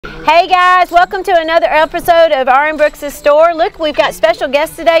Hey guys, welcome to another episode of R. Brooks' store. Look, we've got special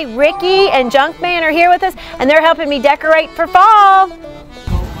guests today. Ricky and Junkman are here with us, and they're helping me decorate for fall.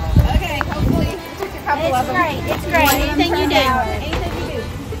 Okay, hopefully just a couple of them. It's great. Anything you do. Anything you do.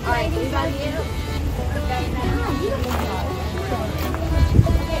 All right, anybody else?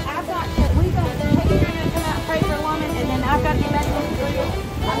 Okay, I've got, we've got the hey, you're gonna come out and pray for a woman, and then I've got the evangelist for you.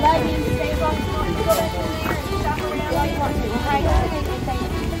 I love you. Stay as long as you want. You go back in there and shop around all you want to. All right?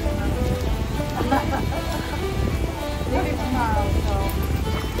 Leave it tomorrow,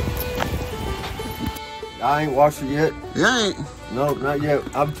 so. I ain't watched it yet. You ain't? No, not yet.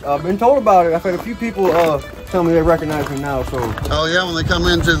 I've been told about it. I've had a few people tell me they recognize me now. So. Oh yeah, when they come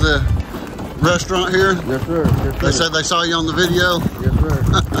into the restaurant here. Yes, sir. Yes, sir. They said they saw you on the video. Yes, sir.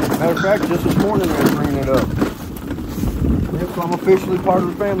 Matter of fact, just this morning they were bringing it up. Yep, so I'm officially part of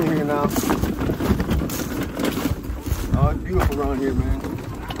the family here now. Oh, it's beautiful around here, man.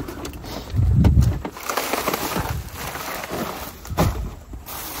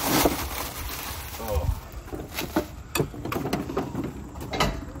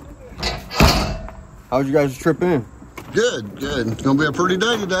 How'd you guys trip in? Good, good. It's gonna be a pretty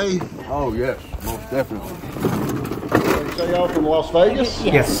day today. Oh yes, most definitely. So y'all from Las Vegas?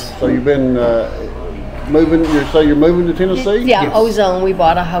 Yes. So you've been moving. You're moving to Tennessee? Yeah, Yes. Ozone. We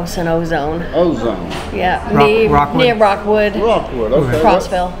bought a house in Ozone. Ozone. Yeah, Rockwood? near Rockwood, Rockwood. Okay.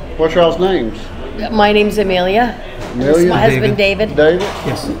 Crossville. What's y'all's names? My name's Amelia. This is my husband, David. David.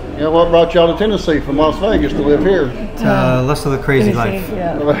 Yes. Yeah. What brought y'all to Tennessee from Las Vegas to live here? Less of the crazy life.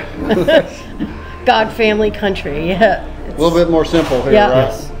 Yeah. God, family, country. Yeah. A little bit more simple here, Yeah. right?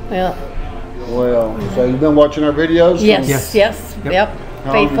 Yes. Yeah. Well, so you've been watching our videos? Yes. Yes. Yes. Yep.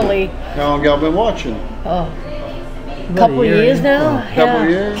 Faithfully. How long y'all been watching? Oh. Couple years now. Couple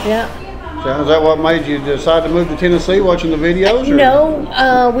years? Yeah. So is that what made you decide to move to Tennessee, watching the videos? Or?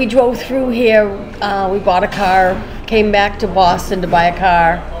 No, we drove through here. We bought a car, came back to Boston to buy a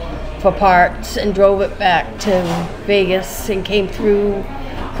car for parts, and drove it back to Vegas and came through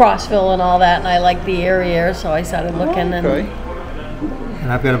Crossville and all that. And I liked the area, so I started looking. Okay.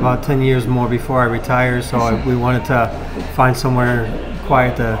 And I've got about 10 years more before I retire, so we wanted to find somewhere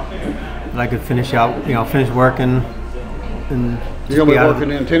quiet that I could finish out, finish working. And You're going to be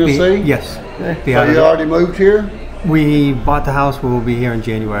working in Tennessee? Yes. So you already moved here? We bought the house. We will be here in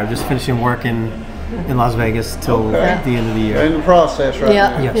January. I'm just finishing working in Las Vegas till the end of the year. In the process right Yeah.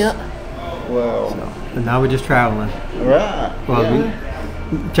 now? Yes. Yeah. Well, And now we're just traveling. right. Well, Yeah.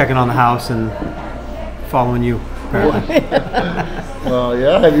 checking on the house and following you, apparently. Well,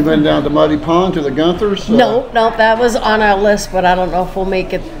 yeah. Have you been down to Muddy Pond to the Gunthers? No, that was on our list, but I don't know if we'll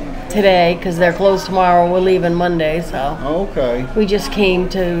make it today because they're closed tomorrow. We're leaving Monday, so Okay. we just came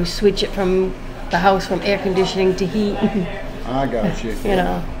to switch it from the house from air conditioning to heat. I got you.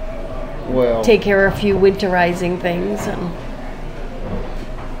 Well, Take care of a few winterizing things. And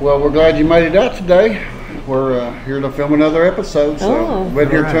well, we're glad you made it out today. We're here to film another episode. So Oh. we've been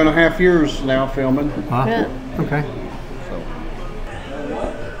here All right. 2.5 years now filming. Wow. Yeah. Okay.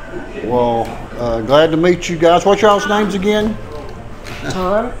 Well, glad to meet you guys. What's y'all's names again?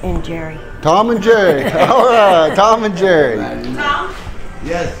 Tom and Jerry. Tom and Jerry. All right, Tom and Jerry. Tom?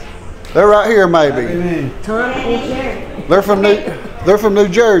 Yes. They're right here, maybe. Tom and Jerry. They're from New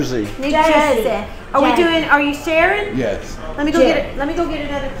Jersey. New Jersey. Are you sharing? Yes. Let me go get it. Let me go get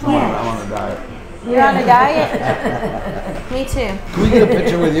another plate. I'm on a diet. You're on a diet? Me too. Can we get a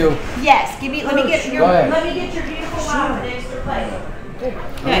picture with you? Yes, let me get your Go ahead. beautiful wife an extra plate.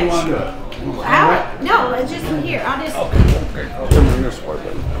 How do you want to do it? No, it's just in here. I'll just Come this way,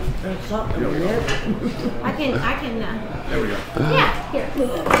 baby. I can There we go. yeah, here.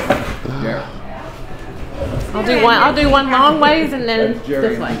 Yeah. I'll do one long ways and then That's Jerry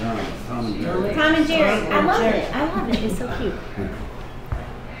this way. and Tom and Jerry. Tom and Jerry. I love it. It's so cute.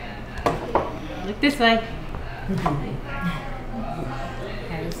 Look this way.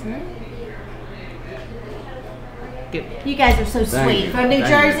 Good. You guys are so Thank sweet. you. From New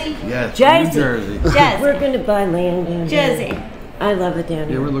Thank Jersey? you. Yes. Jersey. New Jersey. Jersey. We're going to buy land in here. Jersey. I love it down Yeah,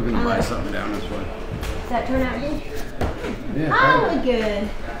 here. we're looking to buy something down this way. Does that turn out good? Yeah. Oh, good.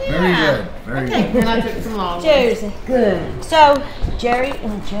 Very Yeah. good. Very good. And I took some long. Jersey. Good. So, Jerry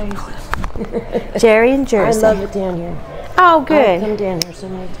and Jersey. Jerry and I Jersey. love it down here. Oh, I've good. come down here so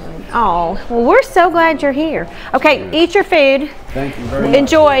many times. Oh, well, we're so glad you're here. Okay, eat your food. Thank you very much.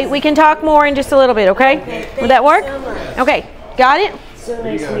 Enjoy. We can talk more in just a little bit, okay? Would that work? So much. Okay, got it? So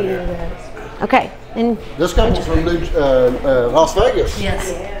nice meeting you guys. Okay. And This comes from Las Vegas.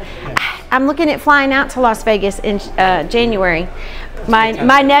 Yes. I'm looking at flying out to Las Vegas in January. My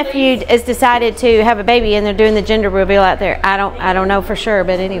nephew has decided to have a baby, and they're doing the gender reveal out there. I don't know for sure,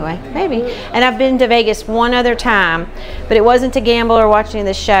 but anyway, maybe. And I've been to Vegas one other time, but it wasn't to gamble or watching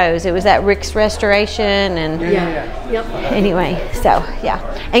the shows. It was at Rick's Restoration, and Yep. anyway, so yeah.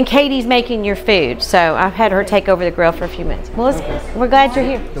 And Katie's making your food, so I've had her take over the grill for a few minutes. Well, we're glad you're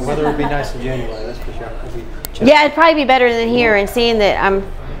here. The weather will be nice in January, that's for sure. Yeah, it'd probably be better than here, and seeing that I'm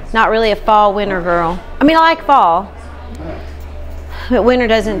not really a fall winter girl. I mean, I like fall, but winter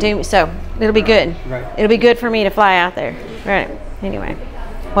doesn't do me, so it'll be good. Right. It'll be good for me to fly out there. Right. Anyway,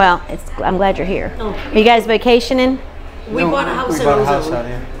 well, I'm glad you're here. Oh. Are you guys vacationing? We bought a house We in bought a house Ozone. out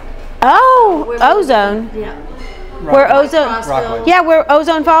here. Oh, Ozone. Yeah. Where Ozone? Rockville. Yeah, where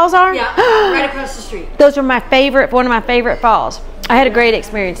Ozone Falls are? Yeah, right across the street. Those are one of my favorite falls. I had a great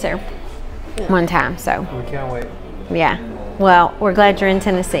experience there one time, so We can't wait. yeah. Well, we're glad you're in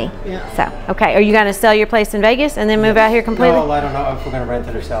Tennessee. Yeah. So, okay, are you going to sell your place in Vegas and then move out here completely? No, I don't know if we're going to rent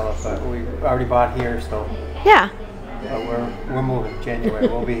it or sell it, but we already bought here, so Yeah. we're moving January.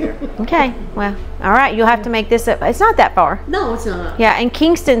 We'll be here. Okay. Well, all right. You'll have to make this up. It's not that far. No, it's not. Yeah, and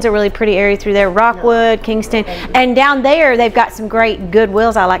Kingston's a really pretty area through there. Rockwood, Kingston, and down there they've got some great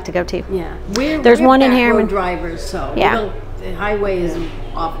Goodwills I like to go to. Yeah. There's we're one in back Harriman. road drivers, so Yeah. the highway is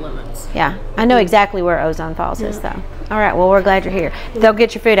off limits. Yeah, I know exactly where Ozone Falls is, though. All right. Well, we're glad you're here. They'll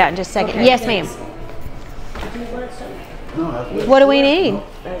get your food out in just a second. Okay, Yes, thanks. ma'am. What do we need?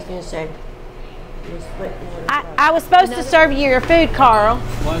 I was gonna say. I was supposed to serve you your food, Carl.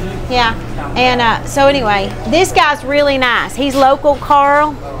 Yeah. And so anyway, this guy's really nice. He's local,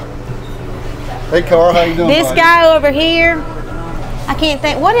 Carl. Hey, Carl, how you doing, This buddy? guy over here, I can't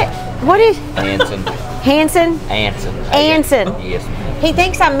think. What is Anson. Hanson? Anson. Anson. Yes, ma'am. He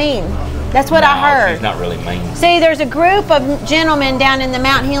thinks I'm mean. That's what I No, heard. He's not really mean. See, there's a group of gentlemen down in the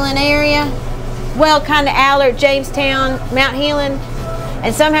Mount Healing area. Well, kind of Allard, Jamestown, Mount Healing.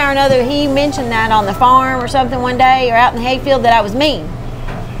 And somehow or another, he mentioned that on the farm or something one day, or out in the hayfield, that I was mean.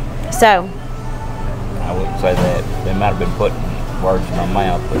 So, I wouldn't say that. They might have been putting words in my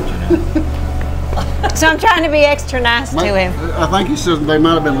mouth, but you know. so I'm trying to be extra nice to him. I think he says they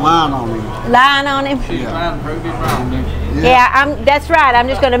might have been lying on him. Lying on him. Yeah, that's right. I'm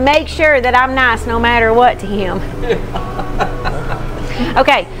just going to make sure that I'm nice no matter what to him.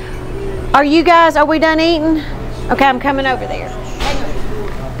 Okay. Are we done eating? Okay, I'm coming over there.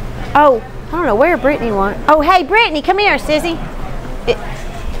 Oh, I don't know where Brittany went. Oh, hey, Brittany, come here, sissy.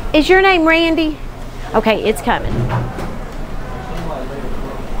 Is your name Randy? Okay, it's coming.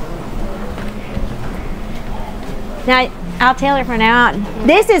 Now, I'll tell her from now on.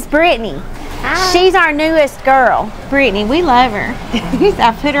 This is Brittany. Hi. She's our newest girl. Brittany, we love her.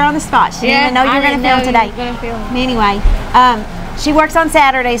 I put her on the spot. She didn't even know you were going to film today. Anyway, she works on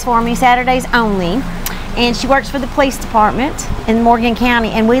Saturdays for me, Saturdays only. And she works for the police department in Morgan County,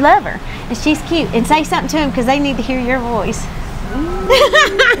 and we love her. And she's cute. And say something to them because they need to hear your voice.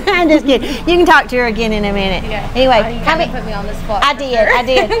 I'm just kidding. You can talk to her again in a minute. Yeah. Anyway, How many put me on the spot? I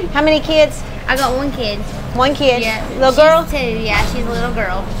did. How many kids? I got one kid. One kid. Yeah. Little girl? She's 2. Yeah, she's a little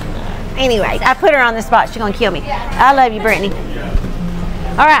girl. Anyway, I put her on the spot. She's gonna kill me. I love you, Brittany.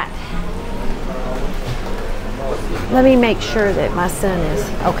 All right. Let me make sure that my son is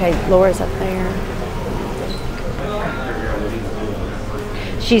okay. Laura's up there.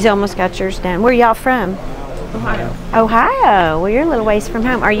 She's almost got yours done. Where y'all from? Ohio. Ohio. Well, you're a little ways from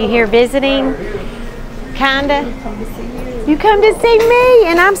home. Are you here visiting? Kinda. You come to see me,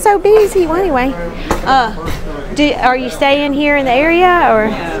 and I'm so busy. Well, anyway, are you staying here in the area or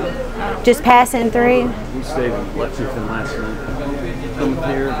just passing through? We stayed in Lexington last night. Coming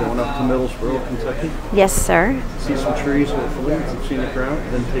here, going up to Middlesboro, Kentucky. Yes, sir. See some trees, hopefully, some scenic route.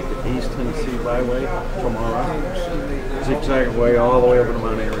 Then take the East Tennessee Byway tomorrow. Zigzag way all the way over to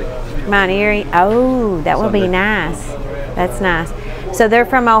Mount Airy. Mount Airy. Oh, that will be nice. That's nice. So they're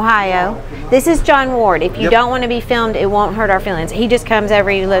from Ohio. This is John Ward. If you don't want to be filmed, it won't hurt our feelings. He just comes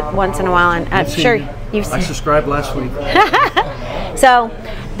every once in a while, and I'm sure you've seen. I subscribed last week. So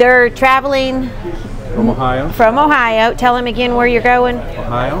they're traveling From Ohio. from Ohio. Tell them again where you're going.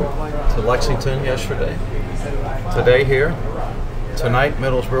 Ohio to Lexington yesterday. Today here. Tonight,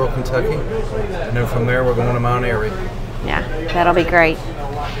 Middlesboro, Kentucky. And then from there, we're going to Mount Airy. Yeah, that'll be great.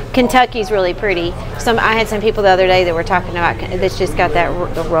 Kentucky's really pretty. I had some people the other day that were talking about that's just got that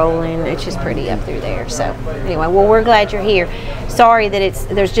rolling. It's just pretty up through there. So anyway, well, we're glad you're here. Sorry that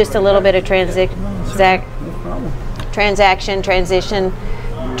there's just a little bit of transition,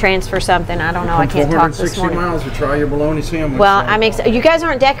 transfer something. I don't know. I can't talk this 460 morning. miles to try your bologna sandwich. Well, you guys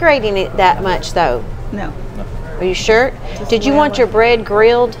aren't decorating it that much though. No. Are you sure? Did you want your bread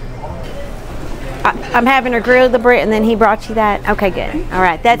grilled? I'm having her grill the Brit, and then he brought you that. Okay, good. All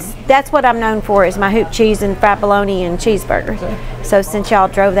right, that's what I'm known for is my hoop cheese and fried bologna and cheeseburgers. So since y'all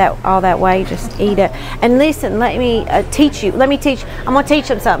drove all that way, just eat it. And listen, let me teach you. I'm gonna teach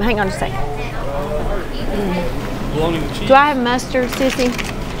them something. Hang on a second. Do I have mustard, Sissy?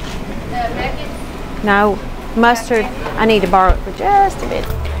 No, mustard. I need to borrow it for just a bit.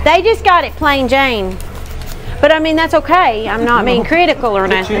 They just got it plain Jane. But I mean, that's okay. I'm not being critical or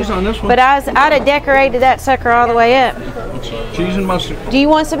nothing. Cheese on this one. But I'd have decorated that sucker all the way up. Cheese and mustard. Do you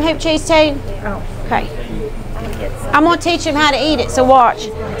want some hoop cheese too? Oh. Okay. I'm going to teach him how to eat it, so watch.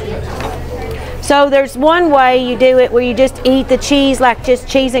 So there's one way you do it where you just eat the cheese like just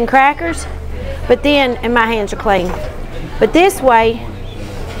cheese and crackers. But then, and my hands are clean. But this way,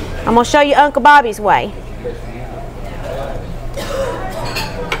 I'm going to show you Uncle Bobby's way.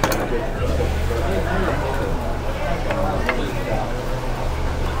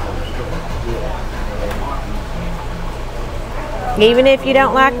 Even if you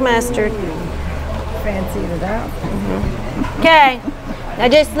don't like mustard. Fancy it out. Okay. Now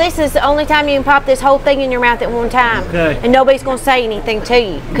just this is the only time you can pop this whole thing in your mouth at one time. Okay. And nobody's going to say anything to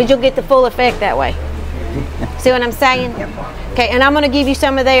you because you'll get the full effect that way. See what I'm saying? Okay, and I'm going to give you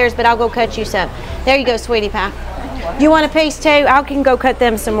some of theirs, but I'll go cut you some. There you go, sweetie pie. You want a piece too? I can go cut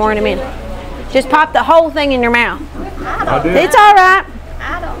them some more in a minute. Just pop the whole thing in your mouth. It's all right.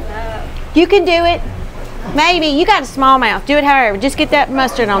 I don't know. You can do it. Maybe. You got a small mouth. Do it however. Just get that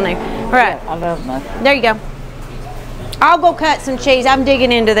mustard on there. All right. I love mustard. There you go. I'll go cut some cheese. I'm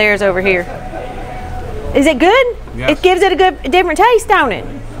digging into theirs over here. Is it good? Yes. It gives it a different taste, don't it?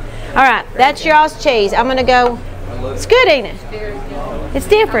 All right. That's y'all's cheese. I'm going to go. It's good, ain't it? It's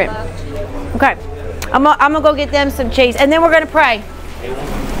different. Okay. I'm going to go get them some cheese. And then we're going to pray.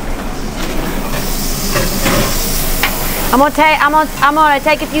 I'm gonna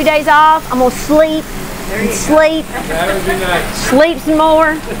take a few days off. I'm gonna sleep and sleep. Sleep some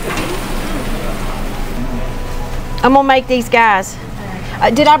more. I'm gonna make these guys.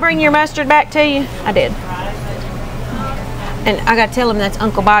 Did I bring your mustard back to you? I did. And I gotta tell them that's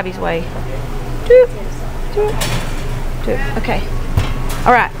Uncle Bobby's way. Okay.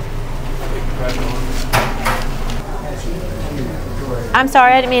 All right. I'm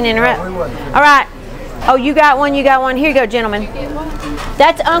sorry, I didn't mean to interrupt. All right. Oh, you got one, you got one. Here you go, gentlemen.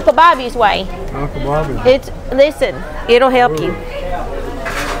 That's Uncle Bobby's way. Uncle Bobby. Listen, it'll help you.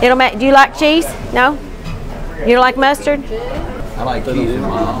 It'll make, do you like cheese? No? You don't like mustard? I like cheese and my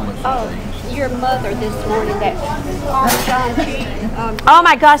Oh, your mother this morning, that Parmesan cheese. Oh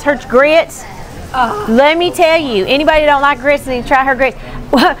my gosh, her grits. Let me tell you, anybody who don't like grits, need to try her grits.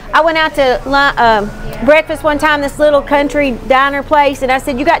 I went out to breakfast one time, this little country diner place, and I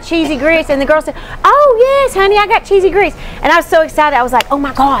said, you got cheesy grits? And the girl said, oh yes, honey, I got cheesy grits. And I was so excited, I was like, oh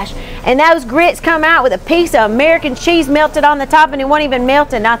my gosh. And those grits come out with a piece of American cheese melted on the top, and it wasn't even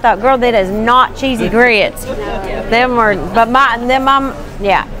melted. And I thought, girl, that is not cheesy grits. Them are, but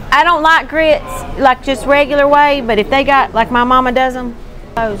yeah. I don't like grits like just regular way, but if they got, like my mama does them,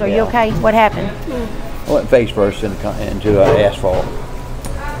 are you okay? What happened? I went face first into asphalt.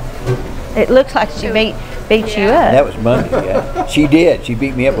 It looks like she beat you up. That was Monday, yeah. She did. She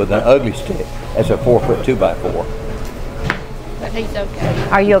beat me up with an ugly stick. That's a 4-foot 2x4. But he's okay.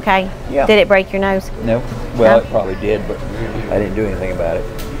 Are you okay? Yeah. Did it break your nose? No. Well, No? it probably did, but I didn't do anything about it.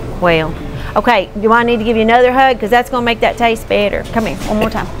 Well, okay. Do I need to give you another hug? Because that's going to make that taste better. Come here, one more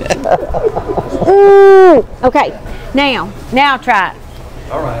time. Ooh. Okay. Now try it.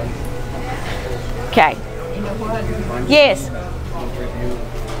 All right. Okay. Yes.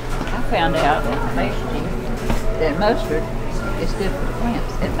 I found out that mustard is good for the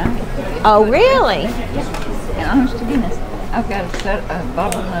plants at night. Oh, really? And honest to goodness, I've got a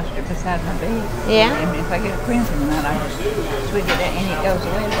bottle of mustard beside my bed. Yeah. And if I get a cramp in the night, I just swig it out and it goes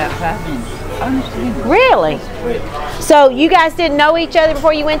away in about 5 minutes. Honest to goodness. Really? So you guys didn't know each other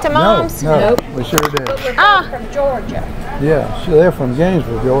before you went to Mom's? No, Nope. we sure did. Oh. From Georgia. Yeah, so they're from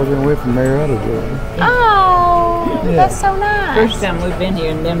Gainesville, Georgia, and we're from Marietta, Georgia. Oh, Yeah. that's so nice. First time we've been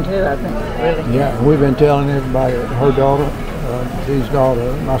here, and them too, I think, really. Yeah, and we've been telling everybody that her daughter, Dee's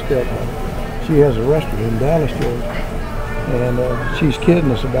daughter, my stepdaughter, she has a restaurant in Dallas, Georgia. And she's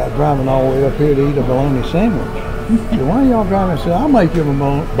kidding us about driving all the way up here to eat a bologna sandwich. So why are y'all driving? I said, I'll make you a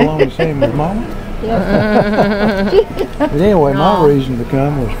bologna sandwich, Mama. But anyway, my reason to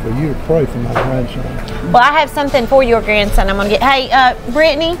come was for you to pray for my grandson. Well, I have something for your grandson I'm going to get. Hey,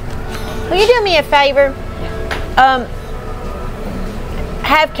 Brittany, will you do me a favor?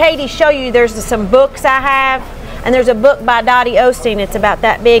 Have Katie show you, there's some books I have, and there's a book by Dottie Osteen. It's about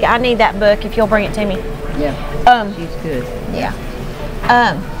that big. I need that book if you'll bring it to me. Yeah. She's good. Yeah.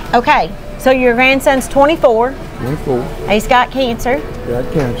 Okay. So your grandson's 24. 24. He's got cancer.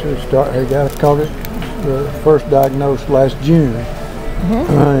 Got cancer. He got it first diagnosed last June.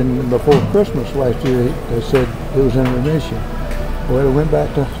 And before Christmas last year, they said it was in remission. Well, he went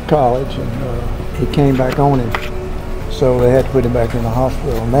back to college, and he came back on him. So they had to put him back in the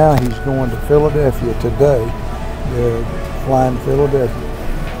hospital. Now he's going to Philadelphia today. They're flying to Philadelphia,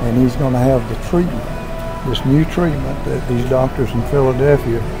 and he's going to have the treatment, this new treatment that these doctors in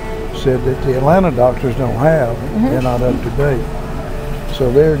Philadelphia said that the Atlanta doctors don't have. They're not up to date.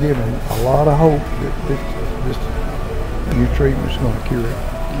 So they're giving a lot of hope that this new treatment is going to cure it.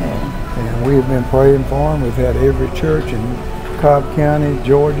 And we have been praying for him. We've had every church in Cobb County,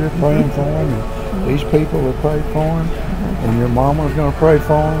 Georgia, praying for him. And these people have prayed for him. And your mama's going to pray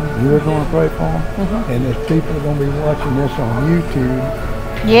for him. You're going to pray for him. And there's people going to be watching this on YouTube.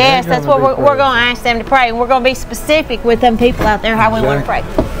 Yes, that's what we're going to ask them to pray. And we're going to be specific with them people out there how we want to pray.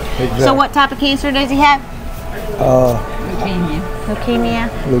 Exactly. So what type of cancer does he have? Leukemia.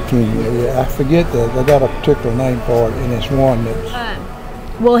 Leukemia, yeah. I forget that. They got a particular name for it, and it's one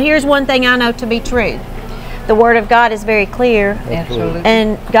that's... Well, here's one thing I know to be true. The Word of God is very clear. Absolutely.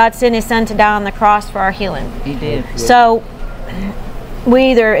 And God sent His Son to die on the cross for our healing. He did. So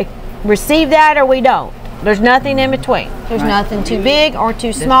we either receive that or we don't. There's nothing in between. There's nothing too big or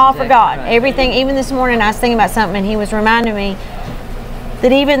too small for God. Everything, even this morning I was thinking about something and He was reminding me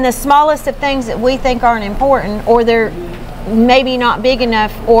that even the smallest of things that we think aren't important, or they're maybe not big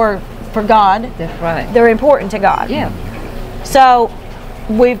enough or for God, That's right. they're important to God. Yeah. So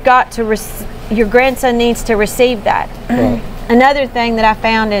we've got to, your grandson needs to receive that. Another thing that I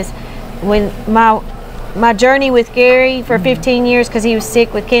found is when my journey with Gary for 15 years, because he was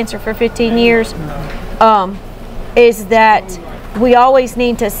sick with cancer for 15 years, is that we always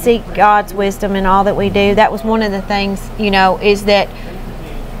need to seek God's wisdom in all that we do. That was one of the things, you know, is that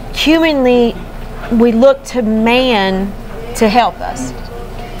humanly we look to man to help us.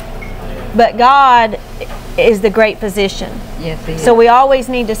 But God is the great physician. Yes, He is. So we always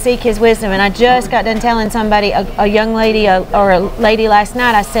need to seek His wisdom. And I just got done telling somebody, a young lady or a lady last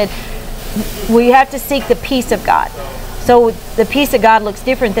night, I said, we have to seek the peace of God. So the peace of God looks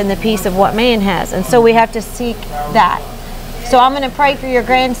different than the peace of what man has. And so we have to seek that. So I'm going to pray for your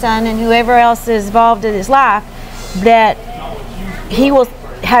grandson and whoever else is involved in his life, that he will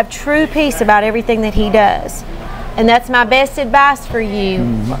have true peace about everything that he does. And that's my best advice for you.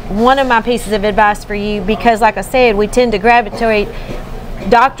 One of my pieces of advice for you, because like I said, we tend to gravitate.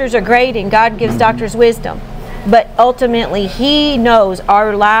 Doctors are great and God gives doctors wisdom. But ultimately, He knows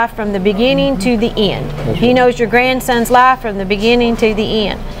our life from the beginning to the end. He knows your grandson's life from the beginning to the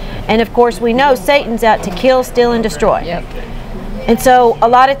end. And of course, we know Satan's out to kill, steal, and destroy. Yep. And so a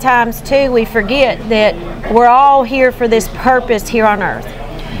lot of times too, we forget that we're all here for this purpose here on earth.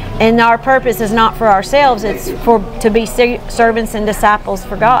 And our purpose is not for ourselves, it's to be servants and disciples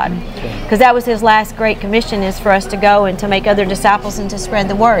for God. Because that was His last great commission, is for us to go and to make other disciples and to spread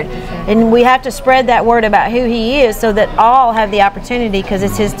the word. And we have to spread that word about who He is so that all have the opportunity, because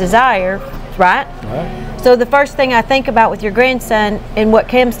it's His desire, right? So the first thing I think about with your grandson, and what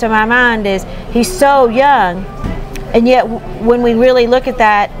comes to my mind, is he's so young, and yet when we really look at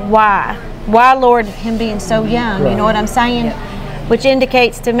that, why? Why, Lord, him being so young? You know what I'm saying? Which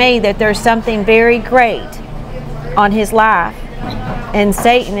indicates to me that there's something very great on his life, and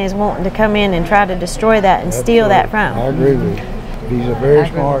Satan is wanting to come in and try to destroy that and steal that from him. I agree with you. He's a very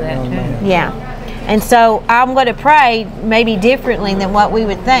smart young man. Yeah. And so I'm going to pray maybe differently than what we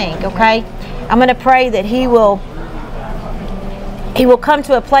would think, okay? I'm going to pray that he will come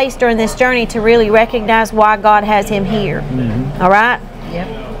to a place during this journey to really recognize why God has him here. All right?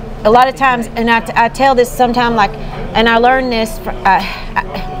 Yep. A lot of times, and I tell this sometime, like, and I learned this,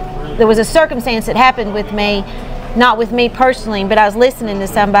 there was a circumstance that happened with me, not with me personally, but I was listening to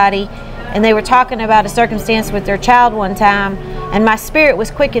somebody, and they were talking about a circumstance with their child one time, and my spirit was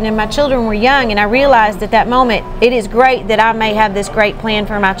quickened, and my children were young, and I realized at that moment, it is great that I may have this great plan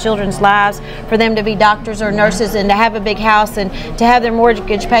for my children's lives, for them to be doctors or nurses, and to have a big house, and to have their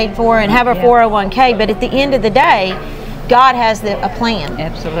mortgage paid for, and have a 401k, but at the end of the day, God has a plan.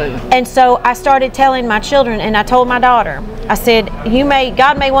 Absolutely. And so I started telling my children, and I told my daughter, I said,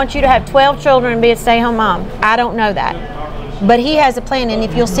 God may want you to have 12 children and be a stay-at-home mom. I don't know that. But He has a plan, and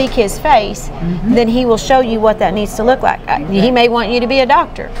if you'll seek His face, then He will show you what that needs to look like. He may want you to be a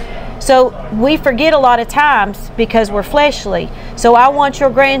doctor. So we forget a lot of times because we're fleshly. So I want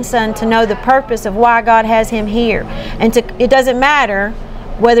your grandson to know the purpose of why God has him here. And it doesn't matter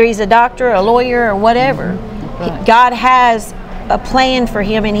whether he's a doctor, a lawyer, or whatever. God has a plan for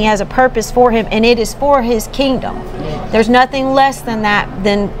him, and he has a purpose for him, and it is for his kingdom. There's nothing less than that,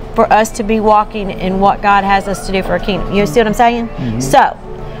 than for us to be walking in what God has us to do for a kingdom. You see what I'm saying? So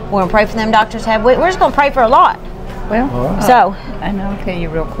we're going to pray for them doctors. We're just going to pray for a lot. Well, so I know, I'll tell you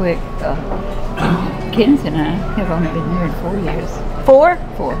real quick. Kenneth and I have only been married 4 years. 4?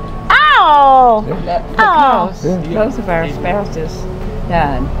 4. Oh! Because both of our spouses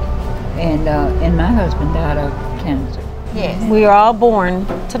died, and my husband died of cancer. Yes. We are all born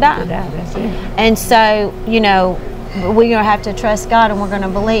to die. That's it. And so, you know, we're going to have to trust God, and we're going to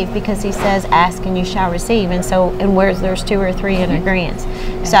believe, because he says, ask and you shall receive. And so, and where there's 2 or 3 in agreement.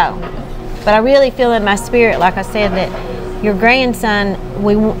 So, but I really feel in my spirit, like I said, that your grandson,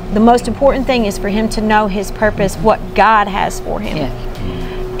 the most important thing is for him to know his purpose, what God has for him. Yeah.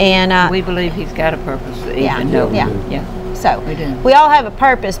 And we believe he's got a purpose, even though so we do. We all have a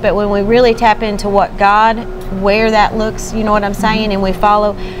purpose, but when we really tap into what God, where that looks, you know what I'm saying, and we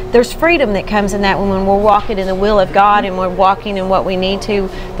follow, there's freedom that comes in that when we're walking in the will of God, and we're walking in what we need to,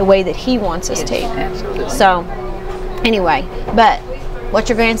 the way that he wants us to. Absolutely. So, anyway, but what's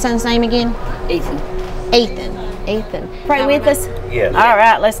your grandson's name again? Ethan. Ethan. Pray with us? Yes. All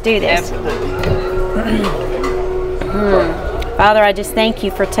right, let's do this. Father, I just thank you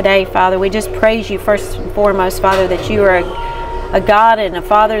for today, Father. We just praise you first and foremost, Father, that you are a God and a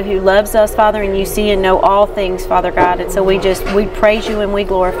Father who loves us, Father, and you see and know all things, Father God. And so we praise you and we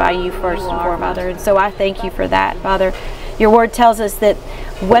glorify you first and foremost, Father. And so I thank you for that, Father. Your word tells us that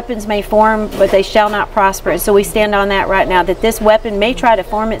weapons may form, but they shall not prosper. And so we stand on that right now, that this weapon may try to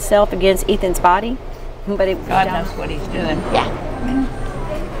form itself against Ethan's body, but God knows what he's doing.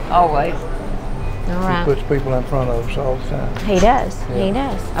 Yeah. Always. All right. He puts people in front of us all the time. He does. Yeah. He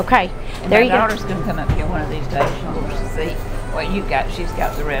does. Okay. And there you go. My daughter's going to come up here one of these days. She'll see what she's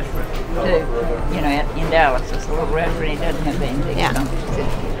got the restaurant too. You know, in Dallas, it's a little restaurant. It doesn't have anything. Yeah. She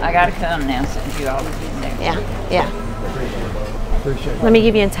said, I got to come now since you all have been there. Yeah. Appreciate it. Let me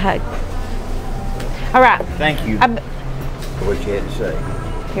give you a hug. All right. Thank you for what you had to say.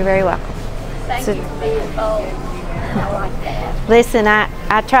 You're very welcome. Thank you for being bold. I like that. Listen,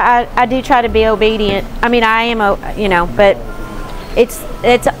 I do try to be obedient. I mean, I am, you know, but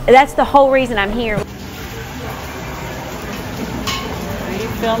that's the whole reason I'm here. Are you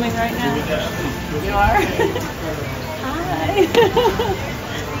filming right now? You are? Hi.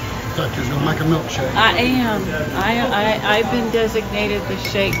 Thought you was gonna make a milkshake. I am. I've been designated the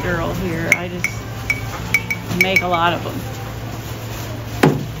shake girl here. I just make a lot of them.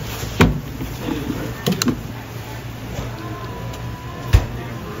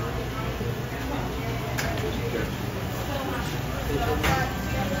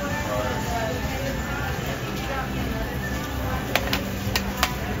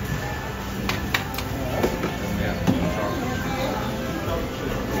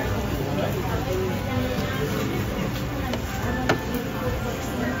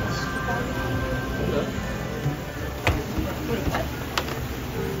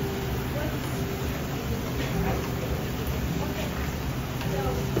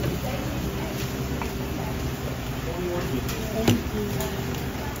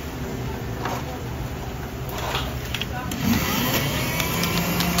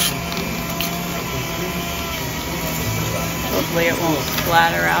 Hopefully it won't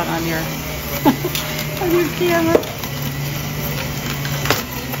splatter out on your on your camera.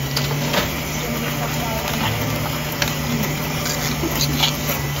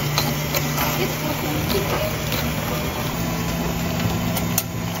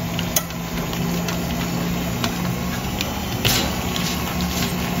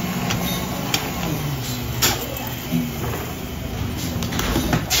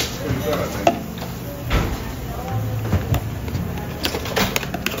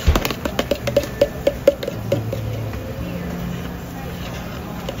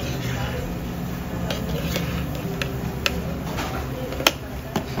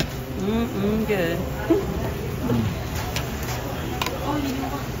 Good.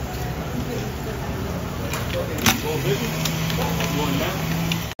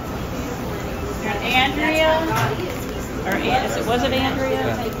 Andrea? Was it Andrea?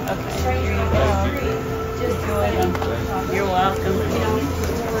 Okay. Here you go. Just go ahead. You're welcome.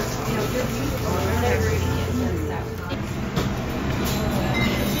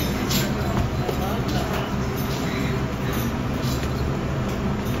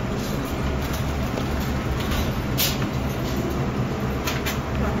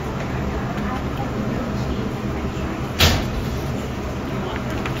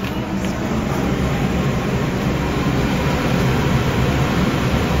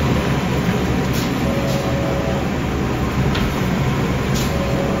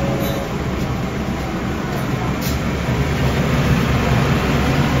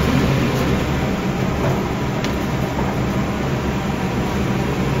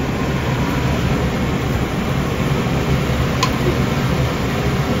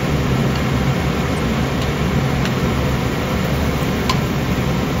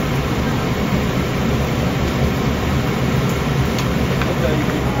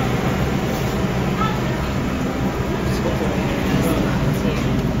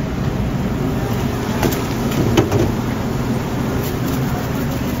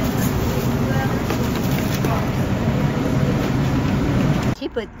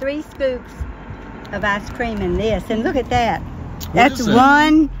 3 scoops of ice cream in this, and look at that. What That's is that?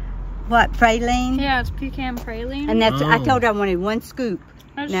 one, what, praline? Yeah, it's pecan praline. And that's, I Oh. told her I wanted 1 scoop.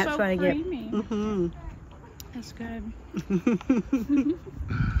 That's And that's so what I get. creamy. Mm-hmm. That's good.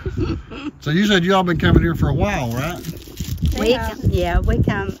 So you said y'all been coming here for a while, right? We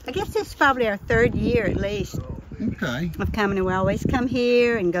come. I guess this is probably our 3rd year at least Okay. of coming. And we always come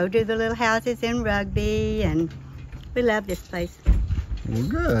here and go to the little houses in Rugby, and we love this place. Well,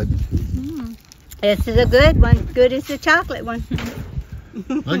 good. This is a good one. Good as the chocolate one.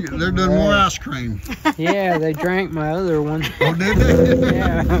 They're doing more ice cream. Yeah, they drank my other one. Oh, did they?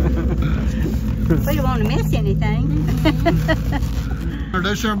 Yeah. We don't want to miss anything.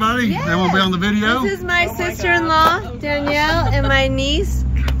 Introduce everybody. They want to be on the video. This is my sister-in-law, Danielle, and my niece,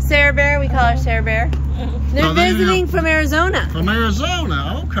 Sarah Bear. We call her Sarah Bear. They're Oh, they're visiting from Arizona. From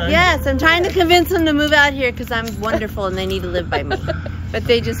Arizona. Okay. Yes, I'm trying to convince them to move out here because I'm wonderful and they need to live by me. But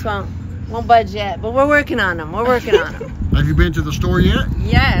they just won't budge yet. But we're working on them. We're working on them. Have you been to the store yet?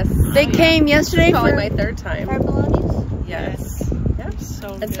 Yes. They came yesterday Probably for my 3rd time. our bologna. Yes. Yep. So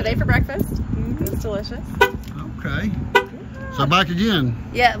And good. today for breakfast. It's delicious. Okay. So back again.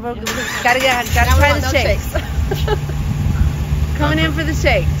 Yeah, we're, gotta try the shakes. Coming in for the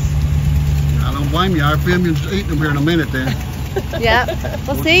shakes. I don't blame you. I'll film you eating them here in a minute then. Yep.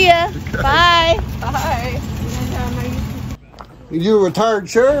 We'll see ya. Bye. Bye. You a retired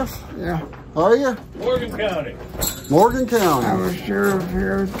sheriff? Yeah. Are you? Morgan County. Morgan County. I was sheriff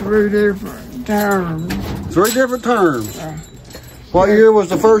here 3 different terms. 3 different terms. What year was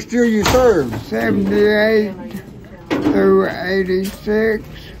the first year you served? 78 through 86.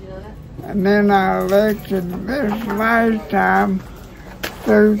 And then I elected this last time,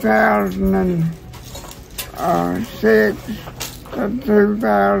 2006 to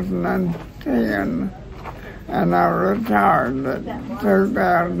 2010. And I retired at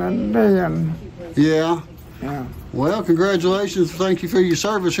 2010. Yeah. Yeah. Well, congratulations. Thank you for your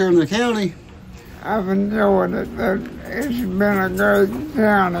service here in the county. I've enjoyed it. It's been a great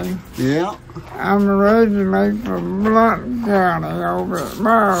county. Yeah. I'm originally from Blount County over at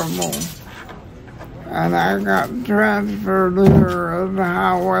Marble. And I got transferred here as a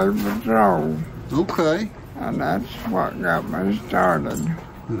highway patrol. Okay. And that's what got me started.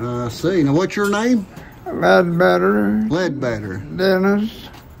 I see. Now, what's your name? Ledbetter. Ledbetter. Dennis.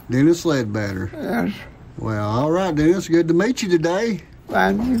 Dennis Ledbetter. Yes. Well, all right, Dennis. Good to meet you today.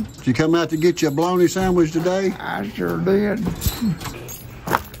 Thank you. Did you come out to get you a bologna sandwich today? I sure did.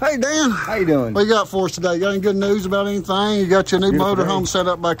 Hey, Dan. How you doing? What you got for us today? Got any good news about anything? You got your new motorhome set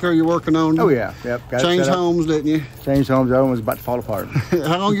up back there you're working on? Oh, yeah. Yep. Got Changed homes, didn't you? Changed homes. The other one was about to fall apart.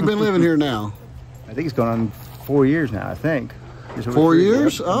 How long you been living here now? I think it's going on 4 years now, I think. 4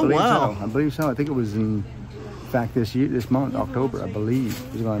 years? Oh, wow. I believe so. I think it was in fact this month, October, I believe,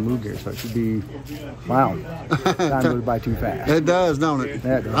 was going to move here. So it should be, wow. Time goes by too fast. It does, don't it?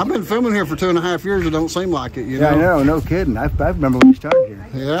 Yeah, it does. I've been filming here for 2.5 years. It don't seem like it, you know? Yeah, I know. No kidding. I remember when we started here.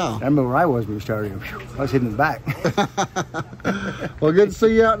 Yeah. I remember where I was when we started here. I was hitting the back. Well, good to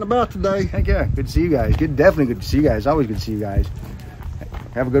see you out and about today. Thank you. Good to see you guys. Definitely good to see you guys. Always good to see you guys.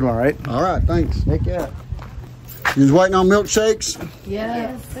 Have a good one, all right? All right, thanks. Take care. You was waiting on milkshakes?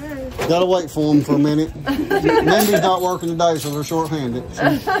 Yes, sir. Gotta wait for them for a minute. Mindy's not working today, so they're short-handed.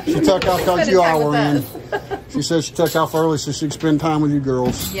 She took off because you all were in. She said she took off early so she could spend time with you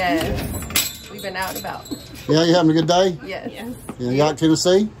girls. Yes. We've been out and about. Yeah, you having a good day? Yes. Yeah, you like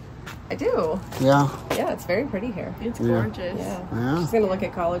Tennessee? I do. Yeah. Yeah, it's very pretty here. It's Yeah. gorgeous. Yeah. Yeah. She's going to look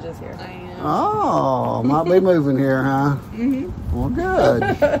at colleges here. I am. Oh, might be moving here, huh? Mm-hmm. Well, good.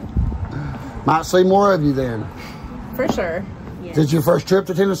 Might see more of you then. For sure. Did your first trip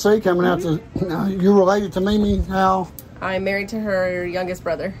to Tennessee coming out to, you related to Mimi, Hal? I'm married to her youngest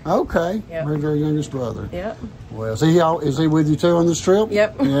brother. Okay. Yep. Married her youngest brother. Yep. Well, is he with you too on this trip?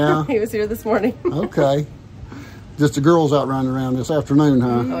 Yep. Yeah. He was here this morning. Okay. Just the girls out running around this afternoon,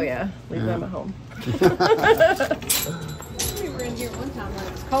 huh? Oh, yeah. Leave them at home. We were in here one time when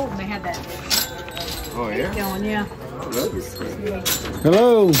it was cold and they had that. Oh, yeah? Going, yeah.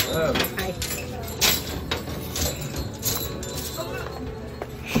 Hello. Hi.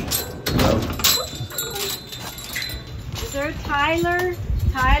 Sir Tyler?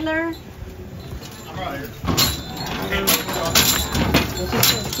 Tyler? I'm right here.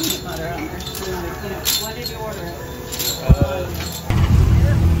 What did you order?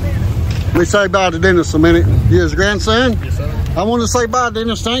 Let me say bye to Dennis a minute. You his grandson? Yes, sir. I want to say bye,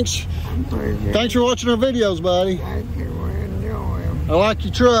 Dennis. Thanks. Thanks for watching our videos, buddy. Thank you. We enjoy them. I like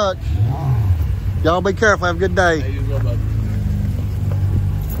your truck. Y'all be careful. Have a good day. Hey, you go, bud.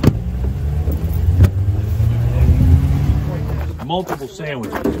 multiple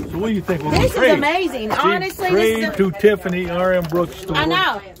sandwiches. So what do you think? This is amazing. Honestly, trade this is to Tiffany RM Brooks store. I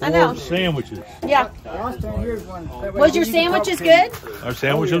know. For sandwiches. Yeah. Was your sandwiches good? Our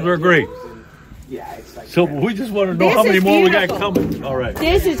sandwiches were great. So we just want to know how many more we got coming. All right.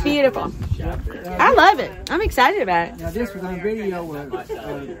 This is beautiful. I love it. I'm excited about it. Now this was on video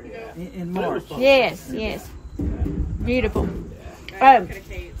in March. Yes, yes. Beautiful.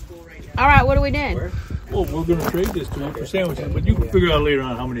 All right, what are we doing? Well, we're going to trade this to you for sandwiches, but you can figure out later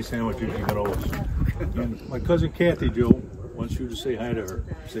on how many sandwiches you got owe us. And my cousin Kathy Jo wants you to say hi to her.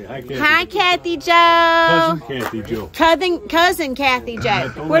 Say hi, Kathy. Hi, Kathy Jo. Cousin Kathy Jo. Cousin Kathy Jo.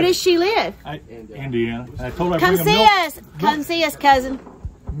 Where does she live? Indiana. I told her Come see us. Come see us, cousin.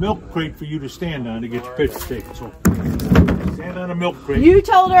 Milk crate for you to stand on to get your picture taken. So stand on a milk crate. You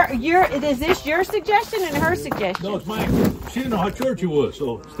told her is this your suggestion and her suggestion? No, it's mine. She didn't know how short you was,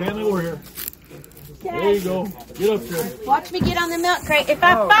 so stand over here. There you go. Get up there. Watch me get on the milk crate. If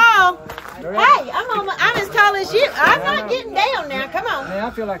I fall, hey, I'm as tall as you. I'm not getting down now. Come on. Hey, I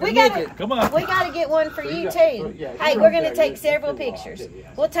feel like Come on. We got to get one for you too. Hey, we're going to take several pictures.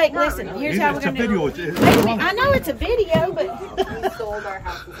 We'll take. Listen, here's how we're going to do it. I know it's a video, but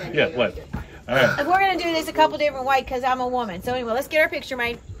yeah, what? All right. We're going to do this a couple different ways because I'm a woman. So anyway, let's get our picture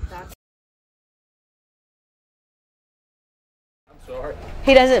made.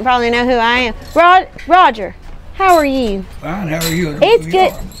 He doesn't probably know who I am. Roger, how are you? Fine, how are you? It's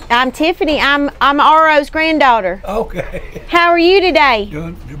good. I'm Tiffany. I'm RO's granddaughter. Okay. How are you today?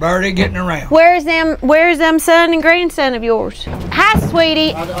 Doing barely getting around. Where's them son and grandson of yours? Hi,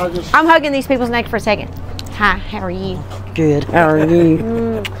 sweetie. I'm hugging these people's neck for a second. Hi, how are you? Good. How are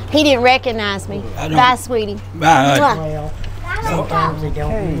you? He didn't recognize me. Bye, sweetie. Bye. Well, sometimes they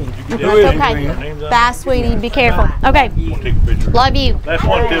don't. That's okay. Bye, sweetie. Be careful. Okay. Love you. Last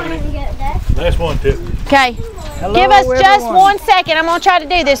one, Tiffany. Last one, Tiffany. Okay. Give us just 1 second. I'm going to try to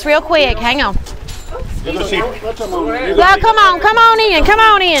do this real quick. Hang on. Well, come on in. Come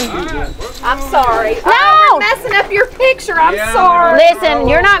on in. I'm sorry. No. We're messing up your picture. I'm sorry. Listen,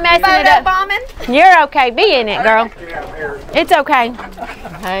 you're not messing it up. Bombing? You're okay. Be in it, girl. It's okay.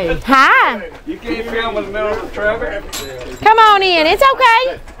 Hey. Hi. You can't film in the middle of the traffic. Come on in. It's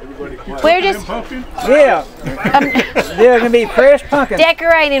okay. We're just Yeah. They're gonna be fresh pumpkin.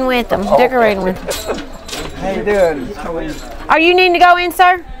 decorating with them. Decorating with them. How you doing? Are you needing to go in,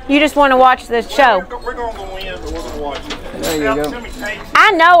 sir? You just want to watch the show. We're going to go in, but we're going to watch it. There you go.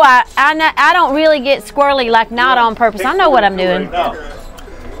 I know I don't really get squirrely, like not on purpose. I know what I'm doing.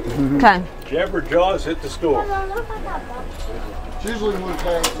 Okay. Jabber Jaws hit the store. It's usually one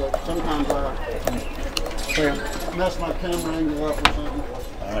take, but sometimes I mess my camera angle up or something.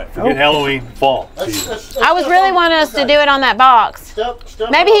 All right, forget Halloween, fall. I was really wanting us to do it on that box.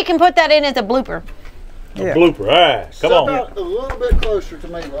 Maybe he can put that in as a blooper. A blooper, all right, come on. Step out a little bit closer to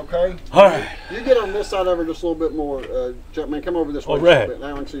me, okay? All right. You get on this side of her just a little bit more. Junkman, come over this way All right. just a little bit.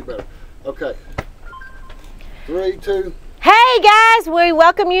 Now I can see better. Okay. 3, 2. Hey guys, we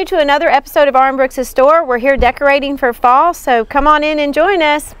welcome you to another episode of RM Brooks' store. We're here decorating for fall, so come on in and join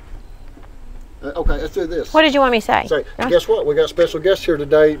us. Okay, let's do this. What did you want me to say? Guess what? We got special guests here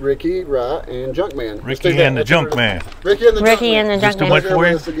today, Ricky, Right, and Junkman. Ricky and the Junkman. Ricky and the Junkman. Just too much for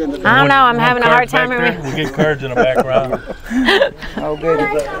you? I don't know, I'm having a hard time remembering. We get cards in the background. Oh, good.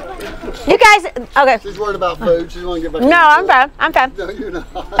 You guys, okay. She's worried about food. She's going to get back. No, I'm fine. I'm fine. No, you're not.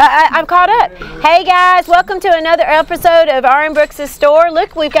 I'm caught up. Hey guys, welcome to another episode of RM Brooks' store.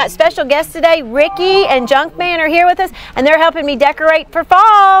 Look, we've got special guests today. Ricky and Junkman are here with us, and they're helping me decorate for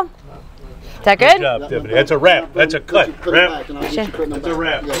fall. Is that good? Good job, Tiffany. That's a wrap. That's a cut. Wrap. That's a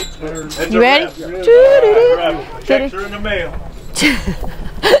wrap. You ready? Checks are in the mail.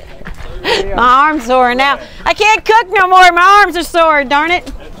 My arm's sore now. I can't cook no more. My arms are sore. Darn it.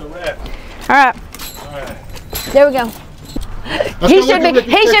 That's a wrap. All right. There we go. He should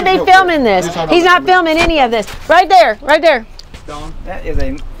be filming this. He's not filming any of this. Right there. Right there. That is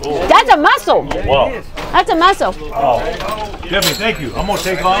a. That's a muscle. Oh, wow. That's a muscle. Oh. Tiffany, thank you. I'm going to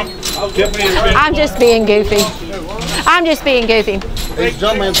take off. Tiffany has been... I'm just being goofy. I'm just being goofy. Hey,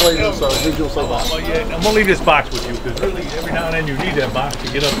 Junkman's leaving, so he's going to say bye. Well, yeah, I'm going to leave this box with you because really every now and then you need that box to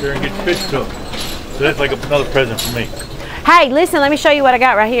get up there and get your picture took. So that's like another present for me. Hey, listen, let me show you what I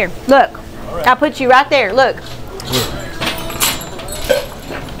got right here. Look. Right. I put you right there. Look.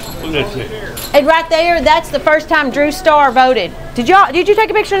 Look at this. And right there, that's the first time Drew Starr voted. Did you take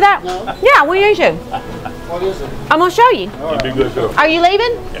a picture of that? No. Yeah, we need to. What is it? I'm gonna show you. You'd be good, girl. Are you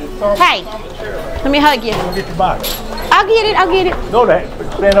leaving? Hey, let me hug you. Go get your box. I'll get it. I'll get it. No, that.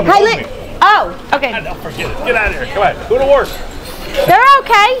 Stand up and hold me. Oh, okay. Don't forget it. Get out of here. Come on. Go to work. They're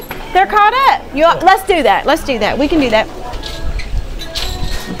okay. They're caught up. Let's do that. Let's do that. We can do that.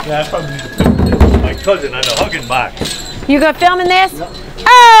 I probably need to film this. My cousin on the hugging box. You go filming this?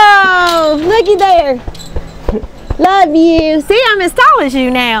 Oh, looky there. Love you. See, I'm as tall as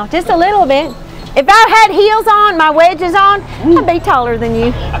you now, just a little bit. If I had heels on, my wedges on, I'd be taller than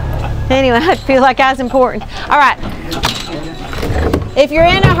you. Anyway, I feel like I was important. All right. If you're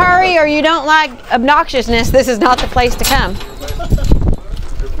in a hurry or you don't like obnoxiousness, this is not the place to come.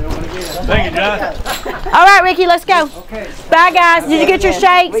 Thank you, John. All right, Ricky, let's go. Okay. Bye, guys. Did you get your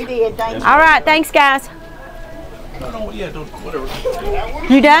shakes? We did, thank you. All right, thanks, guys. No, yeah, whatever.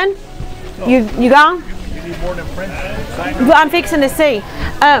 You done? You gone? You need more than French? Well, I'm fixing to see.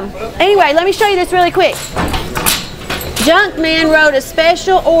 Anyway, let me show you this really quick. Junkman wrote a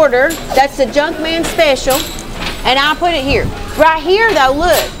special order. That's the Junkman special. And I'll put it here. Right here, though,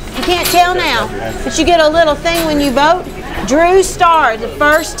 look. You can't tell now, but you get a little thing when you vote. Drew starred the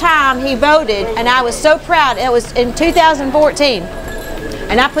first time he voted, and I was so proud. It was in 2014.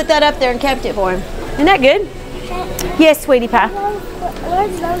 And I put that up there and kept it for him. Isn't that good? Yes, sweetie pie.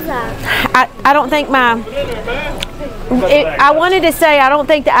 Where's those at? I don't think I wanted to say I don't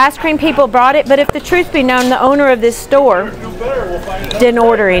think the ice cream people brought it, but if the truth be known, the owner of this store didn't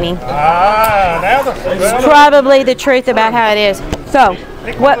order any. It's probably the truth about how it is. So,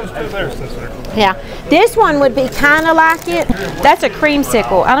 what? Yeah, this one would be kind of like it. That's a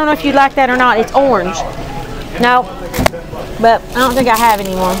creamsicle. I don't know if you like that or not. It's orange. No, but I don't think I have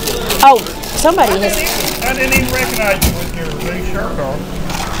any more. Oh, somebody has. I didn't even recognize you with your blue shirt on.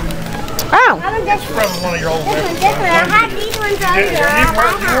 Oh. That's from one of your old I had these ones on.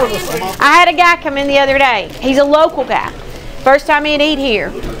 I had a guy come in the other day. He's a local guy. First time he'd eat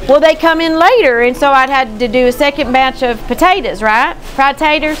here. Well, they come in later, and so I'd had to do a second batch of potatoes, right? Fried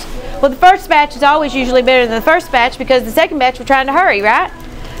taters. Well, the first batch is always usually better than the first batch because the second batch we're trying to hurry, right?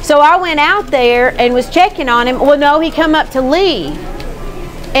 So I went out there and was checking on him. Well, no, he come up to leave.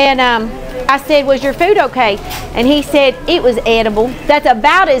 And I said, was your food okay? And he said, it was edible. That's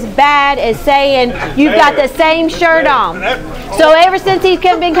about as bad as saying you've got the same shirt on. So ever since he's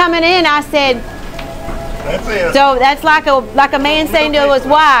been coming in, I said, so that's like a man saying to his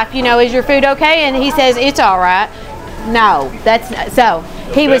wife, you know, is your food okay? And he says, it's all right. No, that's not. So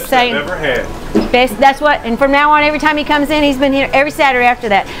he was saying, best, that's what, and from now on, every time he comes in, he's been here every Saturday after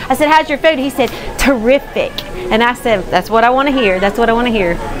that. I said, how's your food? He said, terrific. And I said, that's what I want to hear. That's what I want to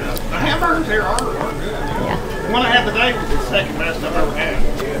hear. The hamburgers here are good. Yeah. The one I had today was the second best I've ever had.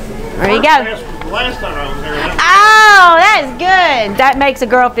 There you go. The last time I was there. Oh, that's good. That makes a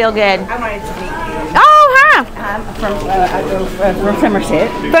girl feel good. I wanted to meet you. Oh, hi. I'm from Somerset.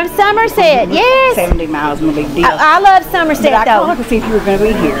 From Somerset, yes. 70 miles, no big deal. I love Somerset, but I though. called to see if you were going to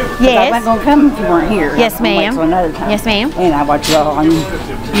be here. Yes. I wasn't going to come if you weren't here. Yes, ma'am. Another time. Yes, ma'am. And I watch you all on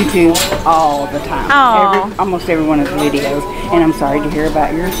YouTube all the time. Almost every one of the videos. And I'm sorry to hear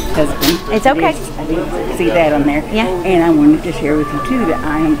about your husband. It's okay. I did see that on there. Yeah. And I wanted to share with you, too, that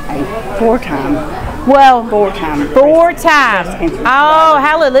I am a four-time. Oh,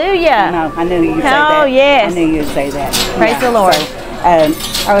 hallelujah. No, I knew you'd say that. Oh, yes. I knew you'd say that. Praise the Lord. So,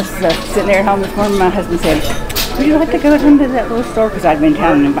 I was sitting there at home this morning. My husband said, would you like to go into that little store? Because I'd been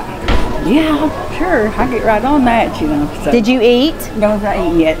telling him about it. Yeah, sure. I'll get right on that, you know. So. Did you eat? No, I'm not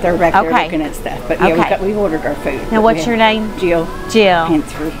eating yet. They're back there looking at stuff. But yeah, we ordered our food. Now, what's your name? Jill. Jill.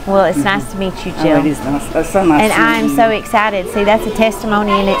 Hansford. Well, it's nice to meet you, Jill. Oh, it is nice. It's so nice. And I'm so excited. See, that's a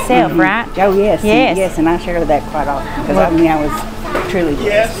testimony in itself, right? Oh, yes. Yes. Yes, and I share that quite often. Because I mean, I was truly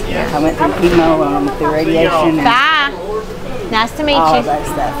blessed. I went through chemo, through radiation. Bye. Nice to meet all you. That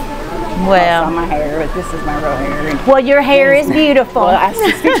stuff. Well, my hair, but this is my real hair. Well, your hair is beautiful. Well, I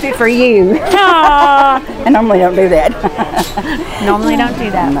fixed it for you. I normally don't do that. Normally don't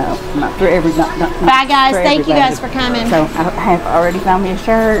do that. No, not for every. Bye, guys. Thank you guys for coming. So I have already found me a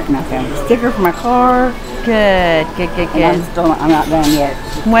shirt, and I found a sticker for my car. Good. And I'm not done yet.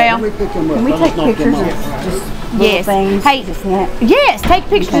 Well, can we take pictures of just little things? Hey, yes, take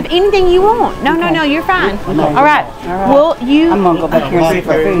pictures of anything you want. No, you're fine. Okay. All right. Well, I'm gonna go back here and see if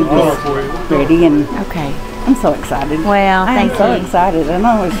our food is ready. And I'm so excited. Well, thank you. I'm so excited. I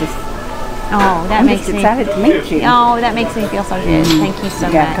know it's just. Oh, that makes me excited to meet you. Oh, that makes me feel so good. Thank you so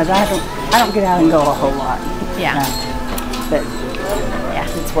much. Yeah, because I don't get out and go a whole lot. Yeah. But yeah,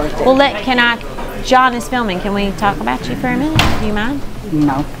 it's worth it. Well, John is filming. Can we talk about you for a minute? Do you mind?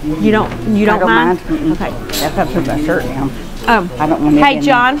 No. You don't mind? Okay. That's up to my shirt now. I don't want to. Hey,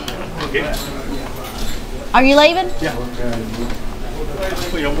 John. Are you leaving? Yeah.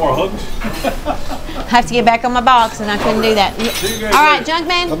 We have more hugs. I have to get back on my box, and I couldn't do that. All right,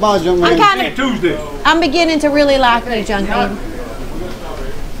 Junkman. Bye-bye, Junkman. I'm beginning to really like you, Junkman.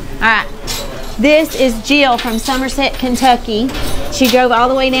 All right. This is Jill from Somerset, Kentucky. She drove all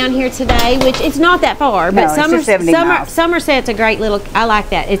the way down here today, which it's not that far, but Somerset's a great little, I like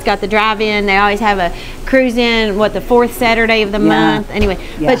that. It's got the drive-in. They always have a cruise in, what, the 4th Saturday of the month. Anyway,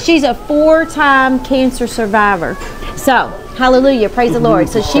 but she's a 4-time cancer survivor. So, hallelujah, praise the Lord.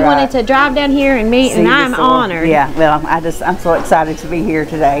 So she wanted to drive down here and meet, and I'm honored. Yeah, well, I'm so excited to be here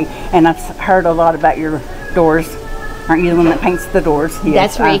today, and I've heard a lot about your doors. Aren't you the one that paints the doors?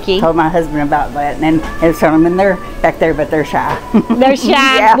 Yes, that's Ricky. I told my husband about that, and there's some in there back there, but they're shy. They're shy.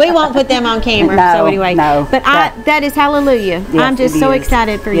 Yeah. We won't put them on camera. So anyway, but that is hallelujah. Yes, I'm just so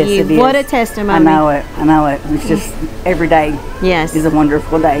excited for you. What a testimony! I know it. I know it. It's just every day. Yes, is a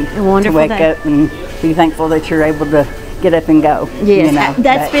wonderful day. A wonderful to wake up and be thankful that you're able to get up and go. Yes, you know,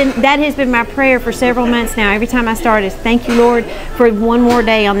 that has been my prayer for several months now. Every time I start is thank you, Lord, for one more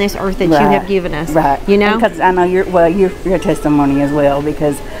day on this earth that you have given us. Right. You know, because I know your testimony as well,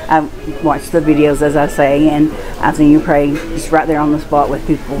 because I watched the videos, as I say, and I've seen you pray just right there on the spot with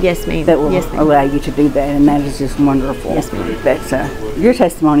people. Yes, ma'am. That will allow you to do that, and that is just wonderful. Yes, ma'am. That's your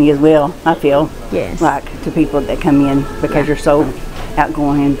testimony as well. I feel like to people that come in, because you're so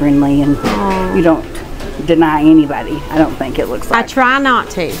outgoing and friendly, and you don't deny anybody. I don't think it looks like. I try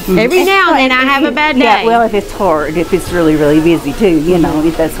not to. Every now and then I have a bad day. Yeah, well, if it's hard, if it's really, really busy too, you know,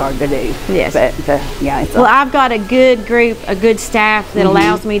 if that's hard to do. Yes. But yeah, it's I've got a good group, a good staff that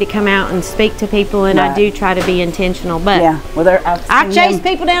allows me to come out and speak to people, and I do try to be intentional. But I've chased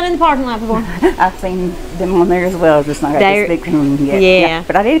people down in the parking lot before. I've seen them on there as well, just not got to speak to them yet. Yeah.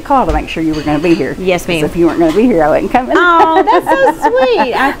 But I did call to make sure you were going to be here. Yes, ma'am. If you weren't going to be here, I wasn't coming. Oh, that's so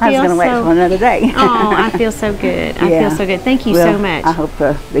sweet. I was going to wait for another day. Oh, I feel so good. I feel so good. Thank you so much. I hope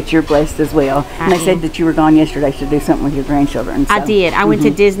that you're blessed as well. And they said that you were gone yesterday to do something with your grandchildren. So. I did. I went to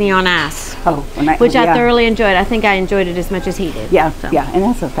Disney on Ice. Oh, which I thoroughly enjoyed. I think I enjoyed it as much as he did. Yeah, and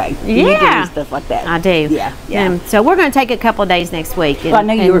that's okay. You need to do stuff like that. I do. Yeah. So we're going to take a couple of days next week. Well, I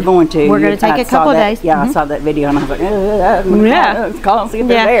knew you were going to. We're going to take a couple of days. Yeah, I saw that video and I was like, let's call and see if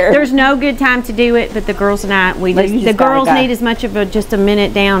they're there. There's no good time to do it, but the girls and I, the girls need as much of just a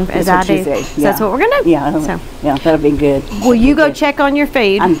minute down as I do. So that's what we're going to do. Yeah, that'll be good. Will you go check on your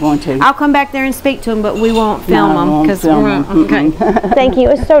feed? I'm going to. I'll come back there and speak to them, but we won't film them because okay. Thank you.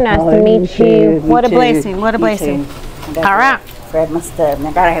 It was so nice to meet you. What a blessing. What a blessing. All right. Grab my stuff. And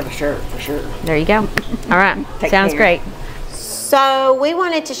I gotta have a shirt for sure. There you go. All right. Sounds great. So we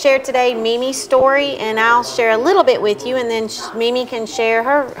wanted to share today Mimi's story, and I'll share a little bit with you, and then Mimi can share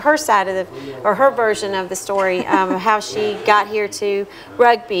her side of her version of the story of how she got here to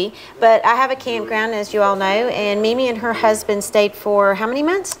Rugby. But I have a campground, as you all know, and Mimi and her husband stayed for how many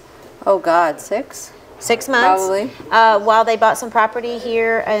months? Oh God, 6. 6 months. Probably. While they bought some property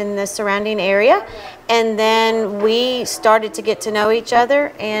here in the surrounding area. And then we started to get to know each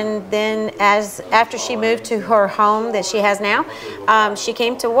other, and then after she moved to her home that she has now, she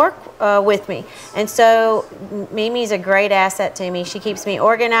came to work with me. And so Mimi's a great asset to me. She keeps me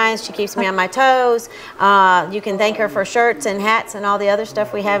organized, she keeps me on my toes. You can thank her for shirts and hats and all the other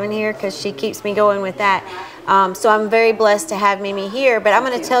stuff we have in here, because she keeps me going with that. So I'm very blessed to have Mimi here, but I'm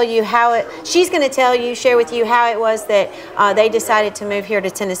going to tell you she's going to share with you how it was that they decided to move here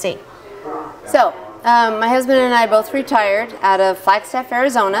to Tennessee. So, my husband and I both retired out of Flagstaff,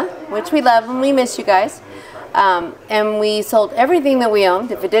 Arizona, which we love and we miss you guys. And we sold everything that we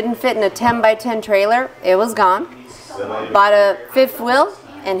owned. If it didn't fit in a 10x10 trailer, it was gone. Bought a fifth wheel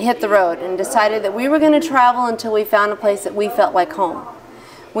and hit the road and decided that we were going to travel until we found a place that we felt like home.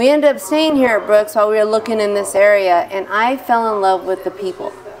 We ended up staying here at Brooks while we were looking in this area, and I fell in love with the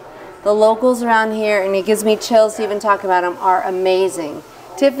people. The locals around here, and it gives me chills to even talk about them, are amazing.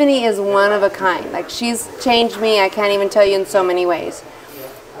 Tiffany is one of a kind. Like, she's changed me, I can't even tell you, in so many ways.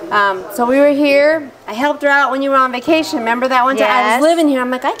 So we were here. I helped her out when you were on vacation. Remember that one time? I was living here.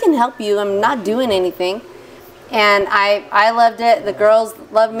 I'm like, I can help you. I'm not doing anything. And I loved it. The girls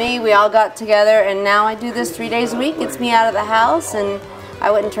loved me. We all got together, and now I do this 3 days a week. Gets me out of the house, and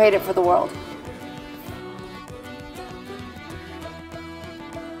I wouldn't trade it for the world.